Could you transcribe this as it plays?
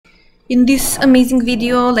In this amazing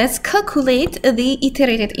video, let's calculate the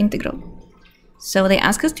iterated integral. So they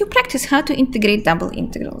ask us to practice how to integrate double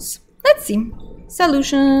integrals. Let's see.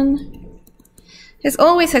 Solution. As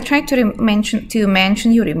always, I try to remind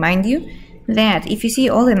you that if you see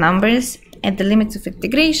all the numbers at the limits of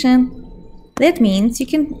integration, that means you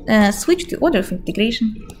can switch the order of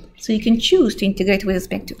integration. So you can choose to integrate with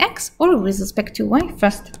respect to x or with respect to y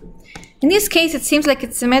first. In this case, it seems like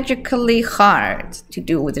it's symmetrically hard to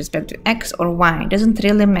do with respect to x or y. It doesn't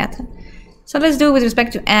really matter. So let's do it with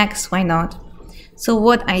respect to x. Why not? So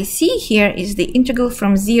what I see here is the integral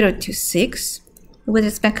from 0 to 6 with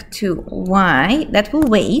respect to y. That will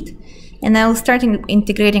wait. And I will start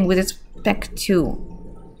integrating with respect to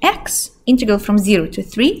x, integral from 0 to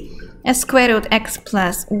 3, as square root x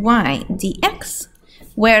plus y dx,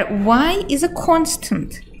 where y is a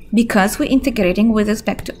constant because we're integrating with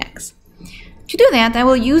respect to x. To do that, I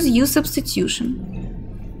will use U-substitution.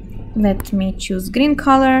 Let me choose green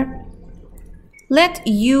color. Let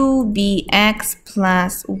u be x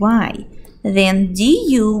plus y. Then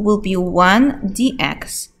du will be 1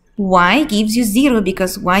 dx. Y gives you 0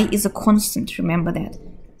 because y is a constant. Remember that.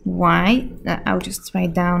 Y, I'll just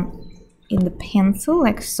write down in the pencil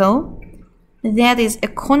like so. That is a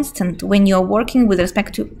constant when you're working with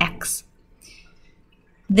respect to x.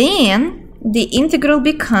 Then the integral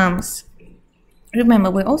becomes,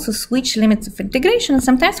 remember, we also switch limits of integration.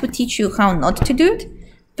 Sometimes we teach you how not to do it,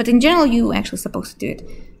 but in general, you're actually supposed to do it.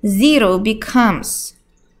 0 becomes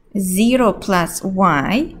 0 plus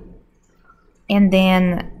y, and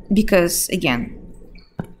then, because, again,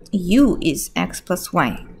 u is x plus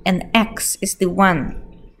y, and x is the one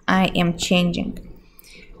I am changing.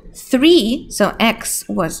 3, so x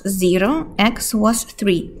was 0, x was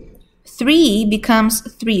 3. 3 becomes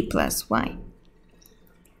 3 plus y.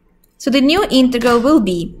 So the new integral will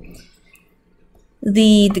be,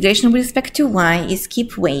 the integration with respect to y is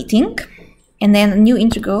keep waiting, and then the new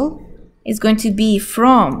integral is going to be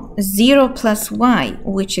from 0 plus y,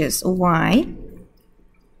 which is y,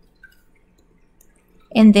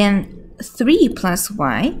 and then 3 plus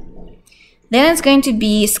y. Then it's going to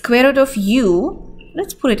be square root of u,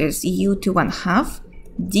 let's put it as u to 1/2,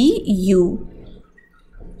 du.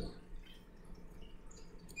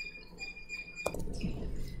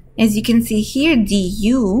 As you can see here,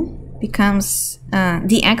 du becomes,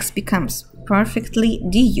 dx becomes perfectly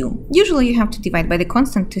du. Usually you have to divide by the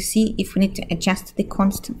constant to see if we need to adjust the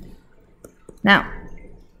constant. Now,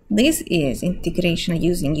 this is integration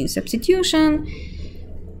using U-substitution.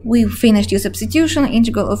 We finished U-substitution.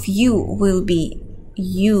 Integral of u will be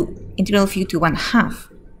integral of u to 1/2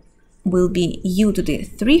 will be u to the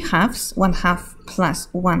 3/2, 1/2 plus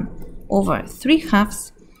 1 over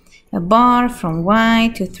 3/2. A bar from y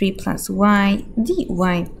to 3 plus y dy.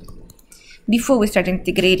 Before we start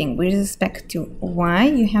integrating with respect to y,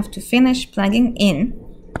 you have to finish plugging in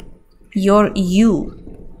your u,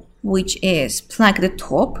 which is plug the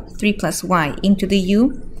top, 3 plus y, into the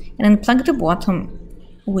u, and then plug the bottom,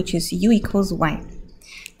 which is u equals y.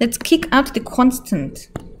 Let's kick out the constant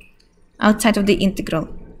outside of the integral.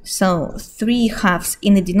 So 3/2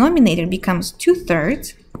 in the denominator becomes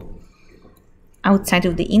 2/3. Outside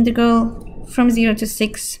of the integral from 0 to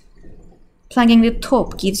 6, plugging the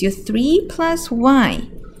top gives you 3 plus y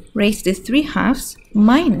raised to 3/2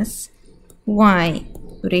 minus y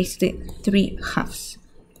raised to 3/2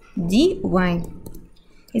 dy.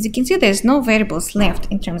 As you can see, there's no variables left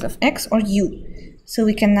in terms of x or u, so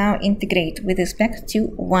we can now integrate with respect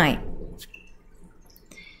to y.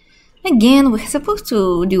 Again, we're supposed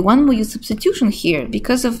to do one more U-substitution here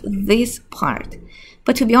because of this part.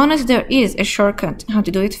 But to be honest, there is a shortcut how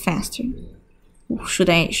to do it faster. Should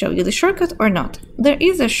I show you the shortcut or not? There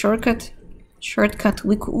is a shortcut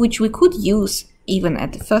which we could use even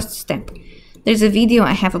at the first step. There's a video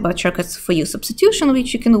I have about shortcuts for U-substitution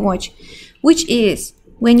which you can watch, which is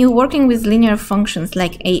when you're working with linear functions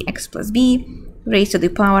like ax plus b raised to the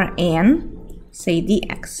power n, say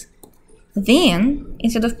dx. Then,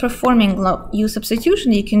 instead of performing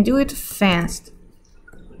U-substitution, you can do it fast.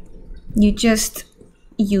 You just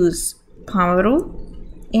use power rule,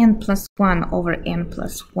 n plus 1 over n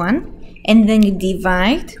plus 1, and then you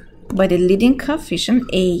divide by the leading coefficient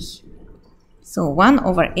a. So 1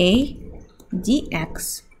 over a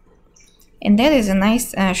dx. And that is a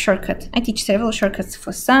nice shortcut. I teach several shortcuts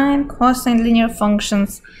for sine, cosine, linear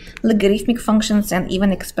functions, logarithmic functions, and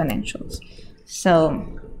even exponentials. So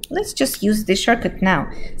let's just use this shortcut now,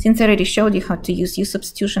 since I already showed you how to use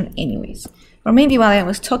U-substitution anyways. Or maybe while I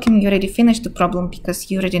was talking, you already finished the problem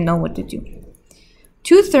because you already know what to do.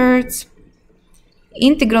 2/3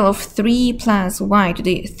 integral of 3 plus y to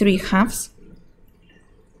the 3/2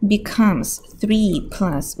 becomes 3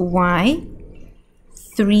 plus y,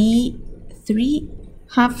 3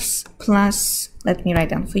 halves plus, let me write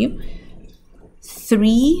down for you,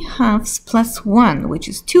 3 halves plus 1, which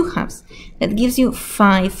is 2 halves. That gives you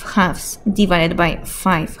 5 halves divided by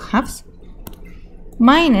 5 halves,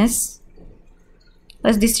 minus,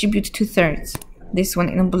 let's distribute 2/3, this one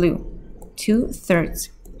in blue, 2/3,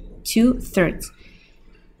 2/3,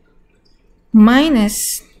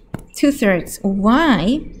 minus 2/3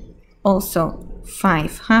 y, also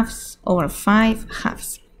 5 halves over 5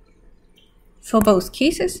 halves. For both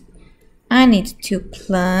cases, I need to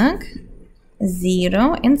plug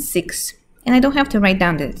 0 and 6. And I don't have to write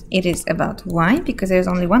down that it is about y because there's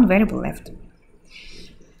only one variable left.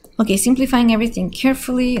 Okay, simplifying everything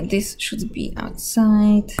carefully. This should be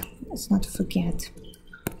outside. Let's not forget.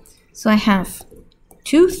 So I have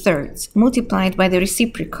 2/3 multiplied by the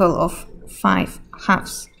reciprocal of 5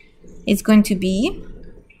 halves. It's going to be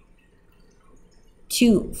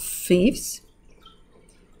 2/5.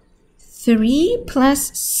 3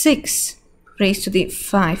 plus 6 raised to the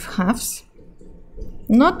 5 halves.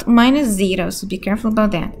 Not minus 0, so be careful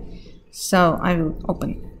about that. So I will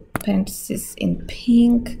open parentheses in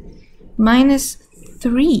pink. Minus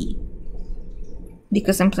 3,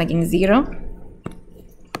 because I'm plugging 0,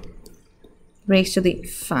 raised to the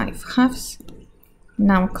 5 halves.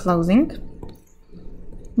 Now closing.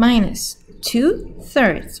 Minus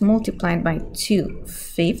 2/3 multiplied by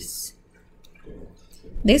 2/5.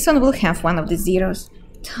 This one will have one of the zeros,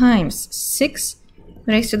 times 6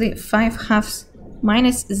 raised to the 5 halves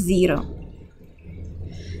minus 0.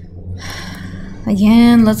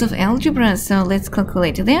 Again, lots of algebra, so let's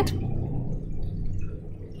calculate that.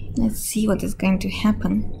 Let's see what is going to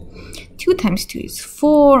happen. 2 times 2 is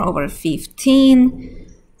 4 over 15.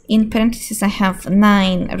 In parentheses, I have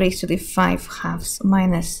 9 raised to the 5 halves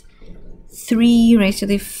minus 3 raised to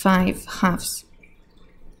the 5 halves.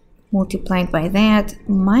 Multiplied by that,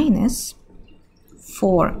 minus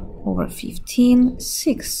 4 over 15,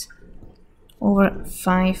 6 over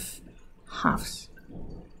 5 halves.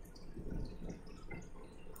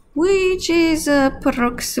 Which is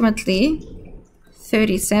approximately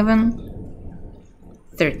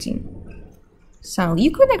 37/13. So you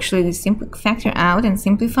could actually simply factor out and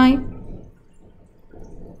simplify,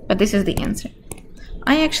 but this is the answer.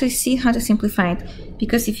 I actually see how to simplify it,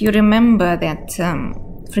 because if you remember that,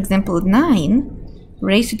 for example, 9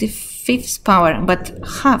 raised to the 5th power, but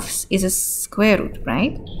halves is a square root,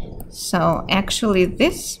 right? So actually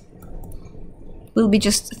this will be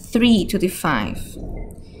just 3 to the 5.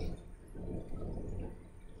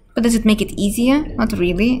 But does it make it easier? Not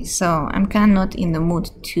really, so I'm kind of not in the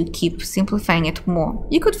mood to keep simplifying it more.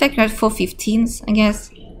 You could factor out 4/15ths, I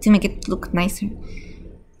guess, to make it look nicer.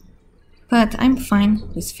 But I'm fine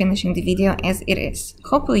with finishing the video as it is.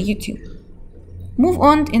 Hopefully you too. Move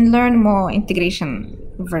on and learn more integration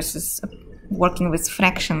versus working with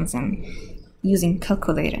fractions and using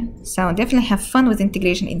calculator. So definitely have fun with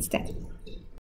integration instead.